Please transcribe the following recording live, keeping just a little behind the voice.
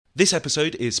This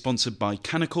episode is sponsored by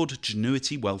Canaccord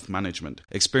Genuity Wealth Management,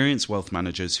 experienced wealth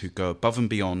managers who go above and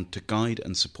beyond to guide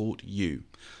and support you.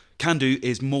 Can do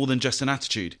is more than just an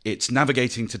attitude. It's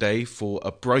navigating today for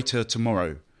a brighter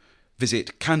tomorrow.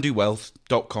 Visit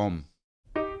candowealth.com.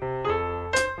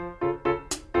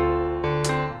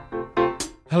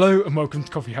 Hello and welcome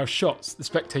to Coffee House Shots, the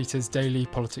Spectator's daily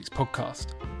politics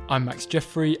podcast. I'm Max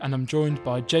Jeffrey and I'm joined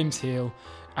by James Heal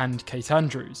and Kate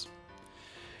Andrews.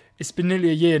 It's been nearly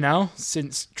a year now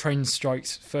since train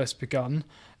strikes first begun,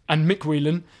 and Mick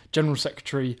Whelan, General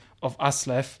Secretary of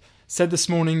ASLEF, said this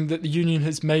morning that the union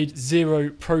has made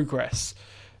zero progress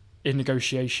in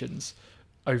negotiations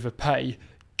over pay.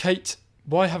 Kate,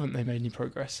 why haven't they made any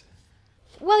progress?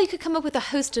 Well, you could come up with a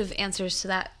host of answers to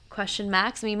that question,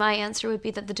 Max. I mean, my answer would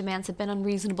be that the demands have been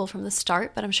unreasonable from the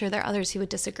start, but I'm sure there are others who would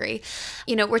disagree.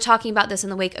 You know, we're talking about this in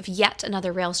the wake of yet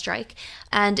another rail strike,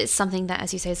 and it's something that,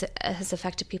 as you say, has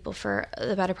affected people for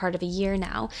the better part of a year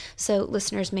now. So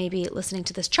listeners may be listening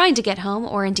to this trying to get home,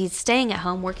 or indeed staying at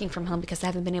home, working from home because they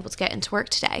haven't been able to get into work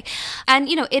today. And,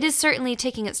 you know, it is certainly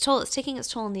taking its toll. It's taking its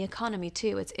toll on the economy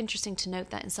too. It's interesting to note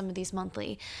that in some of these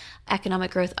monthly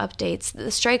economic growth updates, the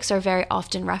strikes are very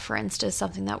often referenced as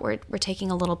something that we're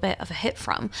taking a little bit of a hit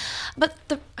from. But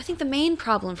I think the main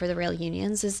problem for the rail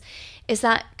unions is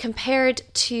that compared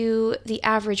to the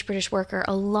average British worker,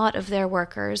 a lot of their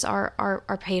workers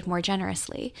are paid more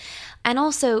generously. And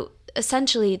also,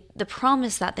 essentially, the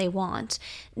promise that they want,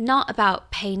 not about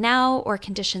pay now or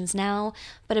conditions now,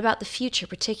 but about the future,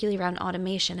 particularly around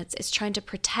automation. It's trying to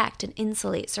protect and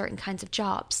insulate certain kinds of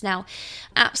jobs. Now,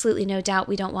 absolutely no doubt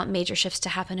we don't want major shifts to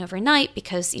happen overnight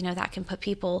because, you know, that can put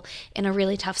people in a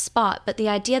really tough spot. But the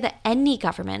idea that any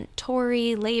government,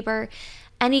 Tory, Labour,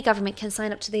 any government can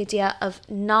sign up to the idea of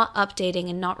not updating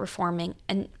and not reforming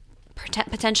and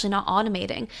potentially not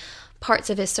automating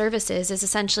parts of his services is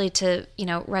essentially to, you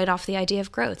know, write off the idea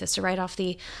of growth, is to write off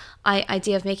the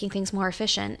idea of making things more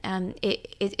efficient. And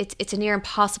it's a near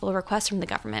impossible request from the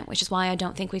government, which is why I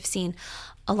don't think we've seen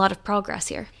a lot of progress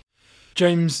here.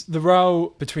 James, the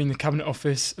row between the Cabinet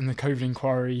Office and the COVID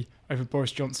inquiry over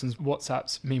Boris Johnson's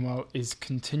WhatsApps, meanwhile, is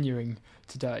continuing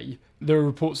today. There are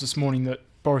reports this morning that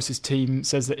Boris's team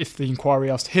says that if the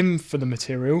inquiry asked him for the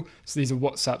material, so these are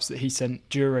WhatsApps that he sent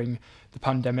during the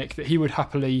pandemic, that he would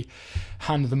happily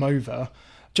hand them over.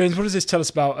 James, what does this tell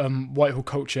us about Whitehall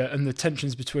culture and the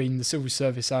tensions between the civil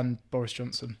service and Boris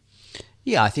Johnson?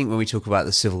 Yeah, I think when we talk about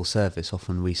the civil service,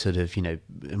 often we sort of,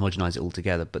 homogenise it all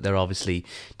together, but there are obviously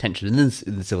tensions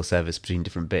in the civil service between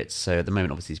different bits. So at the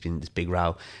moment, obviously, there's been this big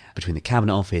row between the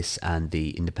Cabinet Office and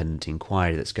the independent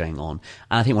inquiry that's going on.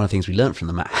 And I think one of the things we learned from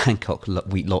the Matt Hancock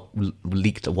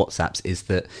leaked WhatsApps is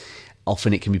that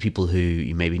often it can be people who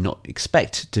you maybe not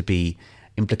expect to be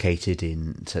implicated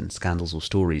in certain scandals or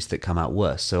stories that come out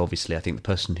worse. So obviously I think the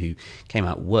person who came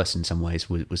out worse in some ways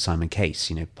was Simon Case,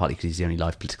 partly because he's the only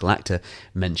live political actor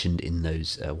mentioned in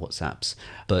those WhatsApps.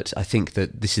 But I think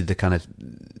that this is the kind of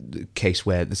case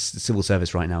where the civil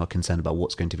service right now are concerned about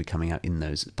what's going to be coming out in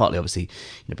those. Partly obviously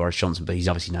Boris Johnson, but he's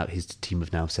obviously now, his team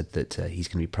have now said that he's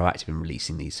going to be proactive in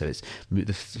releasing these. So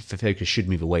the focus should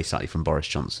move away slightly from Boris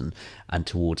Johnson and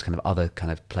towards kind of other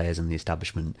kind of players in the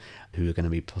establishment who are going to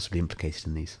be possibly implicated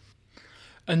in these.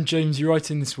 And James, you write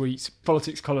in this week's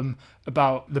politics column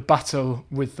about the battle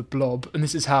with the Blob, and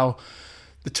this is how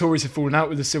the Tories have fallen out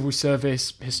with the civil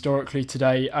service historically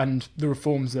today and the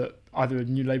reforms that either a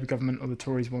new Labour government or the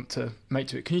Tories want to make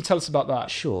to it. Can you tell us about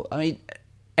that? Sure. I mean,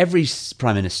 every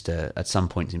Prime Minister at some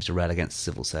point seems to rail against the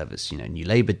civil service. New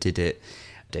Labour did it,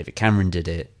 David Cameron did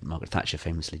it, Margaret Thatcher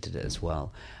famously did it as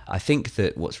well. I think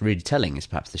that what's really telling is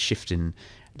perhaps the shift in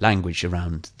language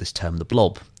around this term, the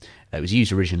Blob. It was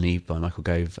used originally by Michael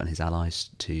Gove and his allies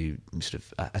to sort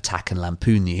of attack and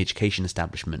lampoon the education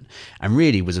establishment, and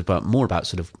really was more about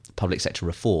sort of public sector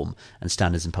reform and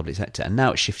standards in public sector. And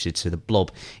now it's shifted to the Blob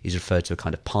is referred to a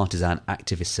kind of partisan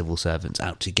activist civil servants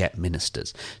out to get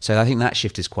ministers. So I think that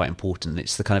shift is quite important.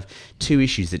 It's the kind of two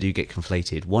issues that do get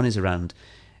conflated. One is around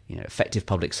effective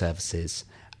public services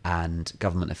and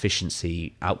government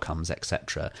efficiency, outcomes,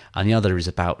 etc. And the other is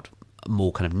about a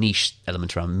more kind of niche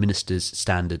element around ministers'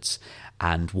 standards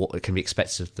and what can be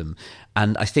expected of them.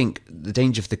 And I think the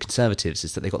danger of the Conservatives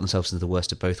is that they got themselves into the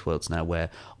worst of both worlds now, where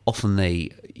often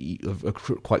they are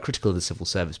quite critical of the civil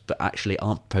service, but actually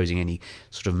aren't proposing any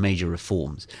sort of major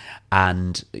reforms.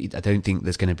 And I don't think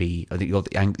there's going to be, I think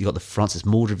you've got the Francis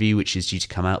Maude review, which is due to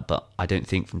come out, but I don't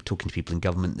think from talking to people in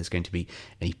government there's going to be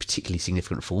any particularly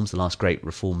significant reforms. The last great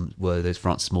reform were those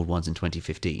Francis Maude ones in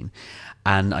 2015.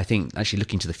 And I think actually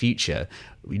looking to the future,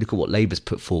 we look at what Labour's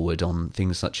put forward on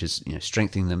things such as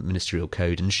strengthening the ministerial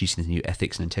code and introducing the new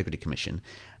Ethics and Integrity Commission.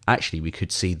 actually we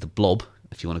could see the Blob,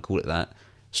 if you want to call it that,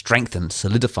 strengthened,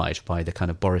 solidified by the kind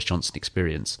of Boris Johnson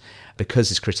experience, because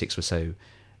his critics were so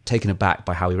taken aback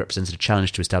by how he represented a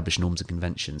challenge to established norms and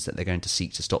conventions, that they're going to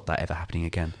seek to stop that ever happening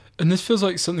again. And this feels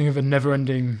like something of a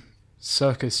never-ending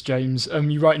circus, James.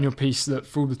 You write in your piece that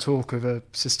for all the talk of a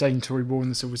sustained Tory war in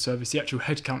the civil service, the actual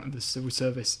headcount of the civil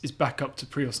service is back up to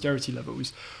pre-austerity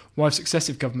levels. Why have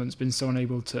successive governments been so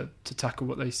unable to tackle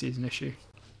what they see as an issue?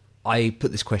 I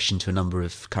put this question to a number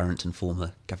of current and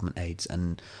former government aides,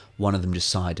 and one of them just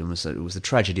sighed and was, it was the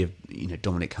tragedy of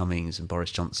Dominic Cummings and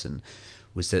Boris Johnson,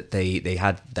 was that they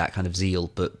had that kind of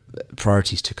zeal, but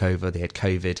priorities took over. They had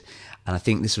COVID, and I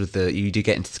think this was you do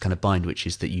get into this kind of bind, which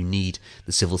is that you need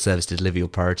the civil service to deliver your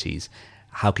priorities.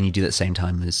 How can you do that at the same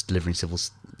time as delivering civil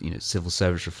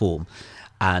service reform?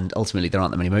 And ultimately, there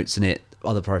aren't that many votes in it.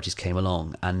 Other priorities came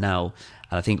along, and now,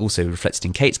 and I think also reflected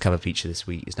in Kate's cover feature this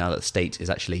week, is now that the state is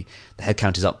actually, the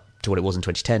headcount is up to what it was in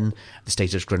 2010. The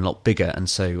state has grown a lot bigger, and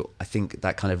so I think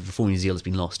that kind of reforming zeal has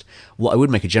been lost. What I would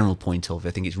make a general point of,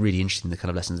 I think it's really interesting, the kind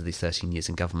of lessons of these 13 years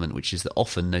in government, which is that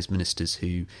often those ministers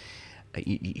who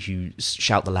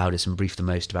shout the loudest and brief the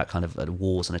most about kind of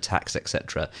wars and attacks,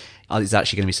 etc., is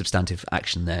actually going to be substantive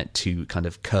action there to kind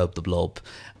of curb the Blob,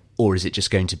 or is it just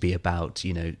going to be about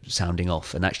sounding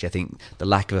off? And actually, I think the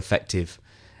lack of effective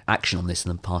action on this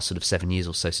in the past sort of 7 years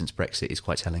or so since Brexit is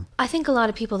quite telling. I think a lot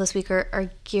of people this week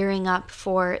are gearing up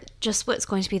for just what's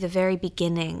going to be the very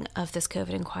beginning of this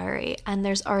COVID inquiry, and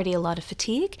there's already a lot of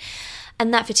fatigue,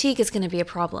 and that fatigue is going to be a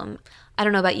problem. I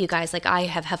don't know about you guys, I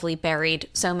have heavily buried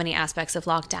so many aspects of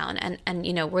lockdown,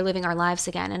 and we're living our lives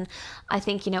again, and I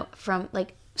think, from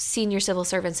senior civil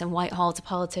servants in Whitehall to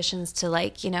politicians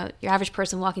to your average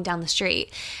person walking down the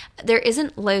street, there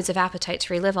isn't loads of appetite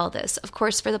to relive all this. Of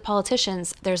course, for the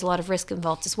politicians, there's a lot of risk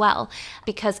involved as well,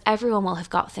 because everyone will have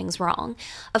got things wrong.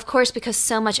 Of course, because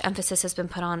so much emphasis has been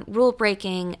put on rule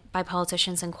breaking by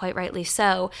politicians, and quite rightly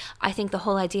so, I think the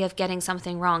whole idea of getting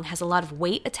something wrong has a lot of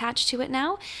weight attached to it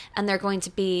now, and they're going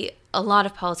to be a lot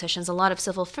of politicians, a lot of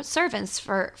civil servants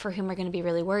for whom are going to be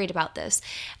really worried about this.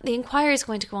 The inquiry is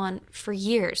going to go on for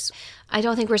years. I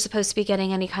don't think we're supposed to be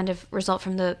getting any kind of result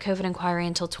from the COVID inquiry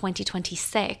until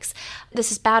 2026.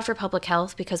 This is bad for public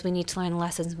health because we need to learn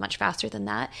lessons much faster than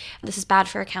that. This is bad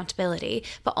for accountability,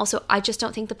 but also I just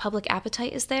don't think the public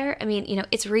appetite is there. I mean,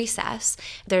 it's recess.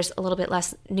 There's a little bit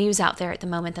less news out there at the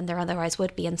moment than there otherwise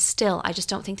would be, and still, I just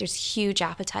don't think there's huge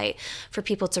appetite for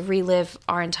people to relive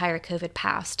our entire COVID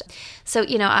past. So,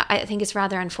 I think it's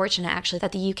rather unfortunate, actually,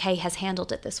 that the UK has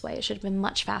handled it this way. It should have been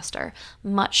much faster,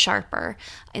 much sharper.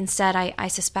 Instead, I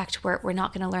suspect we're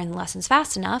not going to learn the lessons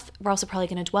fast enough. We're also probably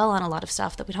going to dwell on a lot of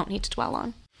stuff that we don't need to dwell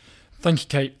on. Thank you,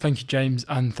 Kate. Thank you, James.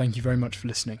 And thank you very much for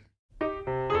listening.